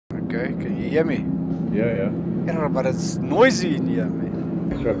Okay, can you hear me? Ja. Yeah, but it's noisy in here, man.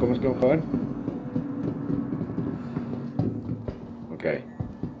 So, kom ons klim gewoon. Okay.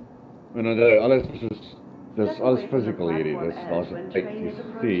 En dan alles is dis alles physical hierdie. Daar's 'n tyd, jy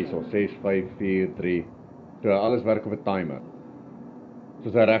sien, so 6 5 4 3. So alles werk op 'n timer.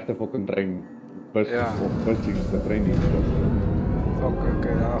 Soos 'n regte fucking trein bus of busdiens, 'n treindiens. Fuck,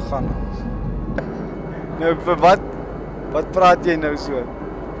 okay, daar gaan ons. Nou vir wat praat jy nou so?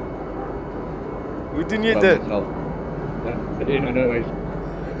 Hoe doen jy dit? Ja, nou is.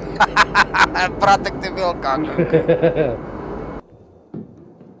 Praat ek te veel kak.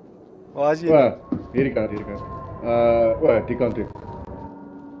 Waar is jy? Hierdie kant. Die kant toe.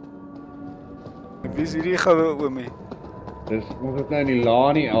 Wie is hierdie goue oomie? Dis ons is nou in die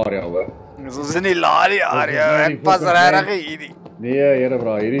Lani area hoor. Ons is in die Lani area. Ek pas regtig hierdie. Nee, here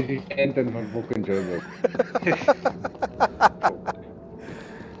bra, hierdie is die Stanton van fucking Joburg.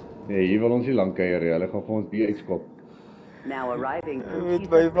 Nee, hier wil ons nie lank kuier nie. Hulle gaan vir ons die uitskop. Now arriving Met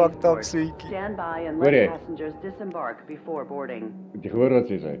my fucked up seekie. Stand by and let passengers disembark before boarding. Het jy gehoor wat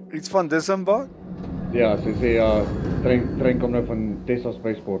sy sê? Iets van disembark? Ja, sy sê ja, trein kom nou van Tesla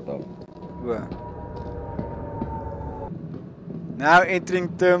Spaceport af. O. Now entering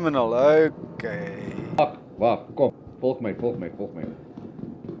terminal. Okay. Wag, kom. Volg my.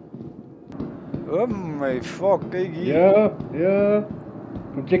 Oh my fuck, kyk hier. Ja.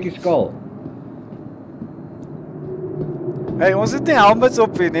 Kom check die skaal. Hey, ons het nie helmets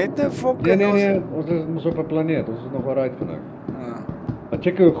op nie, net 'n fucking Nee, ons is op 'n planeet. Ons is nog alright vandag. Maar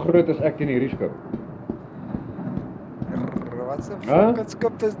check hoe groot is ek in hierdie skip. Wat 'n fucking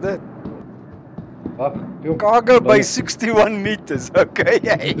skip is dit? Wag, Cargo by 61 meters. Okay,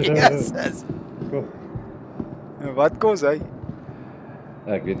 yes. Kom. Wat kos hy?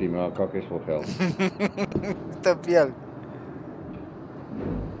 Ek weet nie, maar kak is vol geld. Te veel.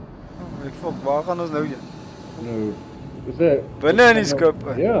 Ek fuck, waar gaan ons nou heen? Nou, is dit binne in die skip?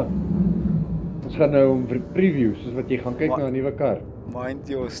 Ja. Ons gaan nou om preview, soos wat jy gaan kyk na 'n nuwe kar. Mind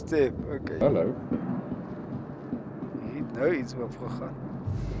your step. Okay. Hallo. Hier het nou iets op gegaan.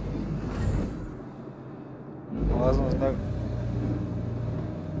 Waar is ons nou?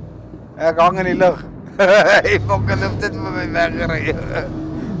 Ek hang in die lug. Hy fucking lift dit vir my weggery.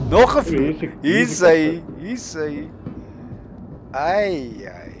 Nog 'n vloer. Hier sê. Ai.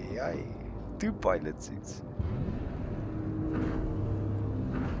 Two pilot seats.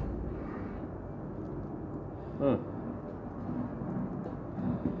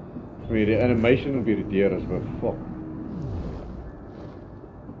 Die animation op hierdie deur is maar fuck.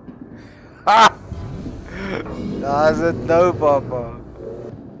 Daar is dit nou, papa.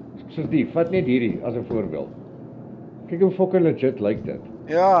 Soos vat net hierdie as 'n voorbeeld. Kyk hoe fucking legit lyk dit.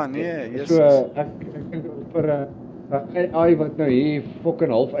 Ja, nee, Jesus. So ek dink vir 'n AI wat nou hier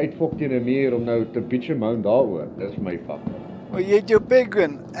fucking half uitfok teen 'n muur om nou te bitch mount daaroor. Dis vir my fuck. O, jy het jou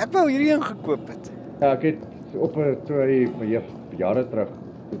penguin. Ek wou hierdie een gekoop het. Ja, ek het op 'n toe my jare terug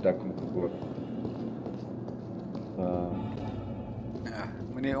toe ek hom gekoop. Ja,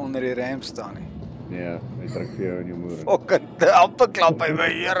 moenie onder die rem staan nie. Nee, hy trek vir jou in jou moer. Fucking amper klap by my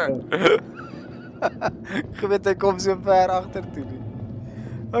here. Ek weet hy kom so ver agtertoe nie.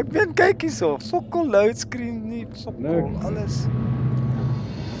 Ek weet kyk hierso, fokol loudscreen nie, fokol alles.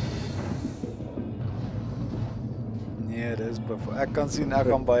 Nee, dis ek kan sien ek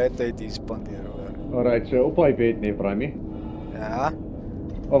gaan baie tyd hier spandeer hoor. Alright, so op hy bed nee, Bramie. Ja.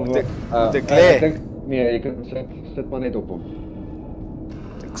 Of de ek dink nee, jy kan sit maar net op hom.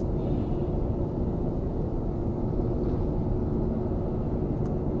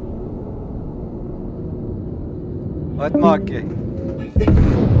 Wat maak jy?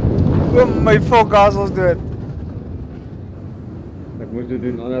 Kom my fuck as ons dood. Ek moes dit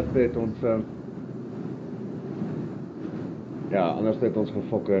doen anders het ons ja, anders het ons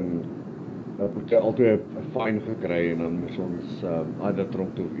gefokken dat ek altyd 'n fine gekry en dan moes ons ander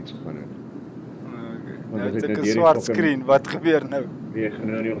tronk toe iets gaan het. Okay. Nou het ek 'n swart skerm. Wat gebeur nou? Jy gaan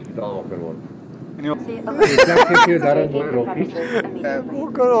nou in die hospitaal wakker word. In die rokkies.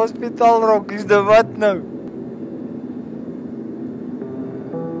 Ek hospitaal rokkies, dan wat nou?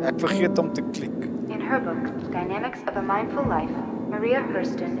 Ek vergeet om te klik. In her book, Dynamics of a Mindful Life, Maria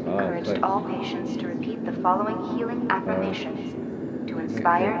Hurston encouraged all patients to repeat the following healing affirmations to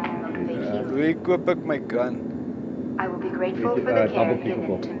inspire and motivate healing. Hoe koop ek my gun? I will be grateful for the care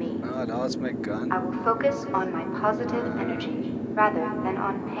given to me. Daar's my gun. I will focus on my positive energy rather than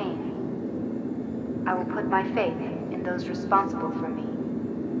on pain. I will put my faith in those responsible for me.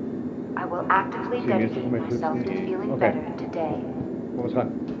 I will actively dedicate myself to feeling better today. Kom ons gaan.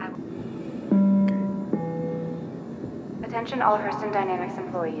 Attention all Hurston Dynamics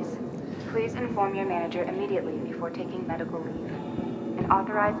employees. Please inform your manager immediately before taking medical leave. An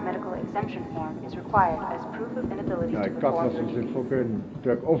authorized medical exemption form is required as proof of inability Ja, to ek kat perform was your ons dit duties. fucking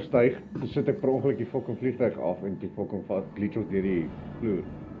toe ek opstyg, toe sit ek per ongeluk die fucking vliegtuig af en die fucking glitch ons deur die vloer.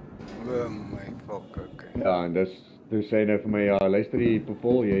 Oh my fuck, okay. Ja, en dis toe sê hy nou vir my ja, luister die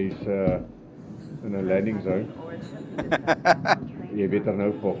popol, jy's in 'n landing zone. Jy weet er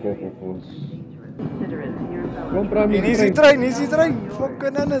nou fuck off op ons. Kom Bram, En hier is die trein,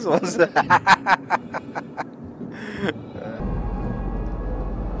 fucking in is ons.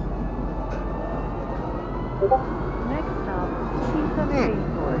 Next stop, Pizza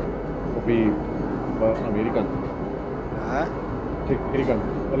Spaceport. Op die Amerika. Ja? Check hierdie kant,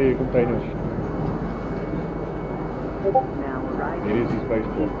 al die containers. Now arriving Hier is die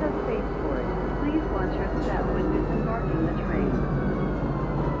spaceport. Pizza Spaceport. Please watch your step when disembarking the train.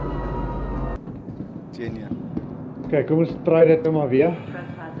 Genius. Kijk, kom ons try dit nou maar weer.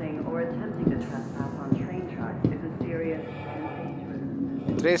 Trespassing or attempting to trespass on train tracks is a serious and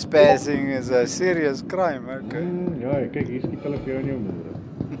dangerous. Trespassing is a serious crime, okay. Ja, kyk, hier skiet hulle vir jou in jou moeder.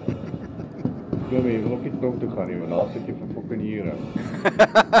 Glo my, jy wil ook nie tronk toe gaan nie, want daar sit jy vir fucking ure.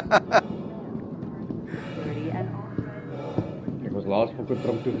 Security and authorized. Ek was laas fucking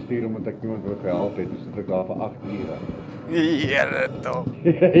tronk toe gestuur omdat ek niemand wou gehelp het, dus sit ek daar vir 8 ure. Jere toch.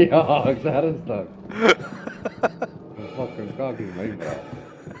 Ja, ek sê ernstig. Fucking kakie, my bra.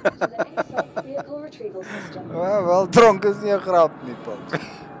 Wel, dronk is nie 'n grap nie, pap.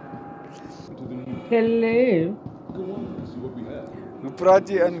 Hello. Hoe praat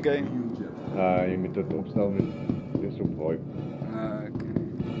jy in game? Jy moet dit opstel met dis op VoIP. Okay.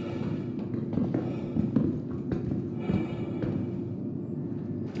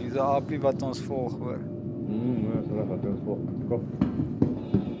 Dis 'n appie wat ons volg, hoor. Ja, so wat ons volg. Kom.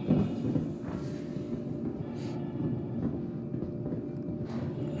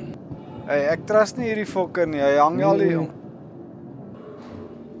 Hey, ek trust nie hierdie fokker nie. Hy hang al hier om.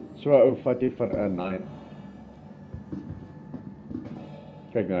 So ou vat jy vir 'n night.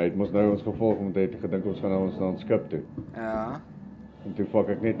 Kyk nou, hy het mos nou ons gevolg omdat hy het gedink ons gaan na ons skip toe. Ja. En toe fuck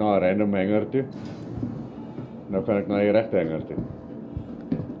ek net na 'n random hanger toe. Nou kan ek na die regte hanger toe.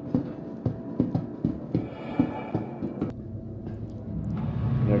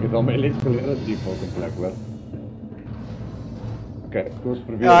 Ja, ek het al my les geleer op die fucking plek, hoor. Okay, kom ons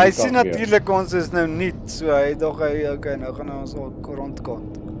probeer. Ja, hy die sien kak weer. natuurlik ons is nou nie, so hy dog hy okay, nou gaan ons al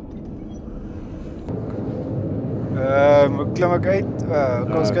rondkant. Klim ek uit?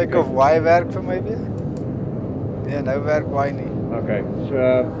 Kom ons kyk of Y werk vir my weer. Nee, nou werk Y nie. Okay, so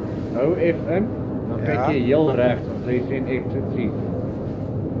hou F in, dan kyk Ja. jy heel regs, want hy sien exit C.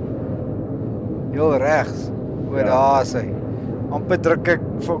 Heel regs. O, Ja. daar is hy. Amper druk ek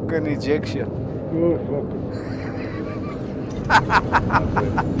fucking ejection. Oh, fuck.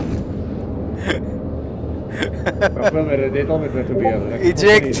 Wat wil my dit al met my gebeur?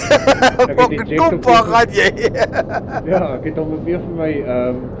 Eject. Fucking kompa gaan jy. Ja, ek het hom weer vir my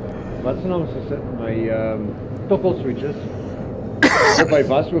wat se naam is dit? My toggle switches. Op my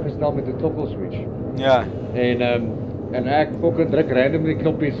was so gestel met 'n toggle switch. Ja. En ek fucking druk random die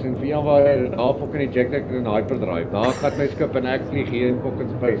knoppies en via waar daar fucking eject ek in hyperdrive. Daar gaan my skip en ek vlieg hier in fucking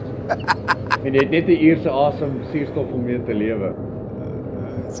space. En jy het net 'n uur se asem suurstof om mee te lewe.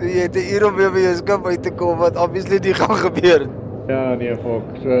 So jy het 'n uur om weer by jou skip uit te kom wat obviously nie gaan gebeur. Ja, nee, fuck.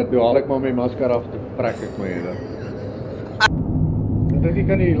 So toe haal ek maar my masker af te trek ek my hele. Ek dink jy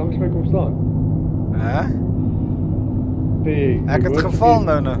kan hier langs my kom staan. Hè? Die Ek het geval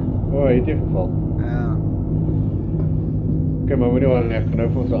nou. O, het jy geval? Ja. Okay, maar moenie wel ek gaan nou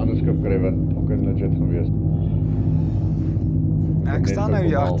vir ons 'n ander skip kry wat fucking legit gaan wees. Ek staan nou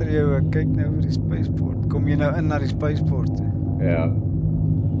hier agter jou, ek kyk nou vir die spaceport. Kom jy nou in na die spaceport? Ja.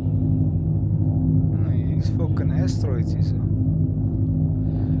 Nee, hier's fucking asteroids hier so.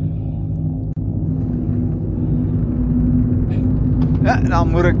 Ja, dan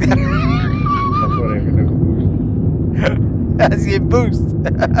moet ek Sorry, ek het nou geboost. as jy boost.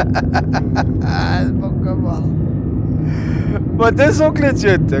 Fucking mal. Maar dis ook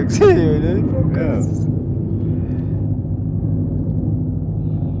legit, ek sê jy, dit fucking.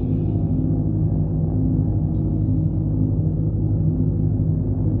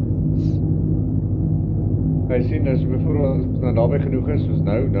 Hy sien as byvoorbeeld as nou daarby genoeg is soos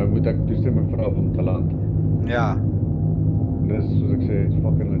nou moet ek toestemming vra om te land. Ja. Dis soos ek sê, it's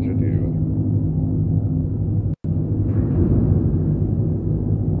fucking legit hier hoor.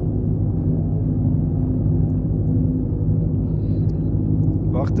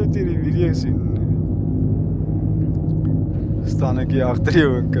 Wag tot jy die video sien. Staan ek hier agter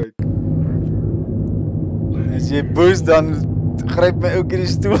jou en kyk. As jy boost dan gryp my ook in die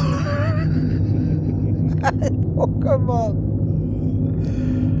stoel. Fokke man.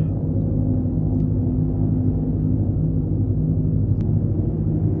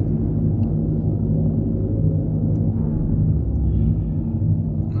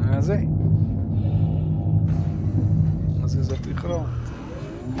 Nou sê. Ons is op die grond.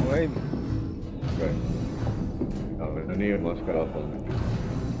 Mooi. Okay. Ja, we nou nie jou masker afval nie.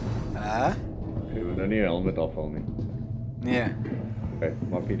 Hæ? Jy moet nou nie jou helmet afval nie. Nee. Okay,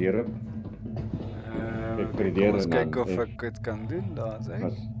 maak die deur oop. Kyk vir die deur Ons en kyk dan of ek dit kan doen, daar sê.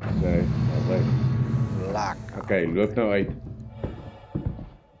 As hy. Lekker. Okay, loop nou uit.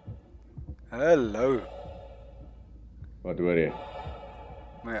 Hallo. Wat hoor jy?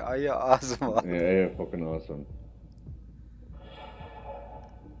 My eie asem. Nee, eie fucking asem.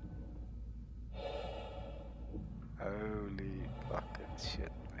 Holy fucking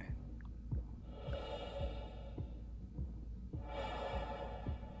shit, man.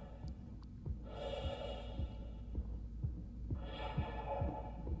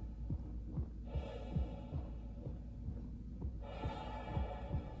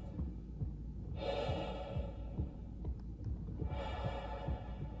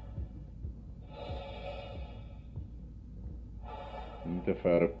 Nie te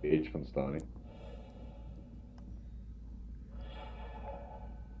ver op die edge gaan staan nie.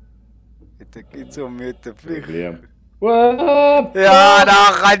 Het ek iets om mee te vlieg? Probleem. Wat? Ja,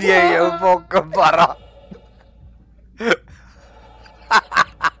 daar gaan jy jou fokke barra.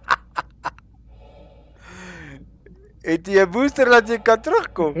 Het jy 'n booster dat jy kan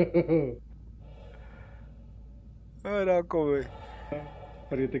terugkom? Daar kom hy.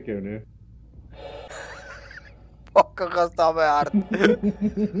 Vergeet ek jou, nee. Fokke gaan staan my hart.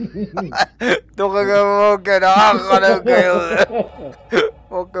 Toch ek fokke, daar gaan ook heel.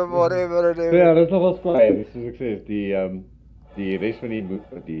 Fokke whatever it is. Ja, dat is nog wel spannend. Soos ek sê, die res van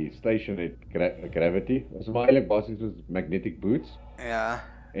die station het gravity. Dit is maar eintlik basies soos magnetic boots. Ja.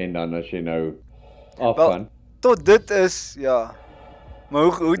 En dan as jy nou afgaan, tot dit is, ja. Maar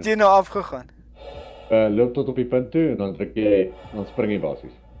hoe het jy nou afgegaan? loop tot op die punt toe en dan druk jy, dan spring jy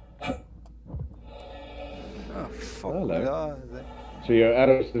basies. Oh, fuck. Hallo. Ja, So jou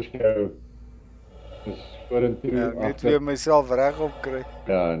arrows is vorentoe, ja, ek net weer myself regop kry.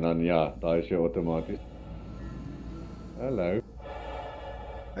 Ja, en dan ja, daar is jy outomaties. Hallo.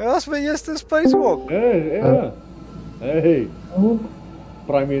 Ja, dis my eerste spacewalk. Ja. Hey.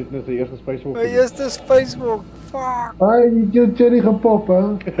 Prime is net die eerste spacewalk. My eerste spacewalk. Fuck. Ai, jy cherry gepop, hè?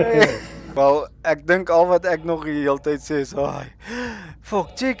 Hey. Wel, ek dink al wat ek nog die hele tyd sê is, "Ai, fuck,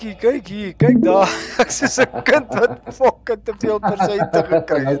 checkie, kyk hier, kyk daar." Ek is 'n kind wat fucking te veel persente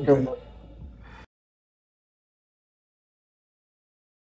gekry het.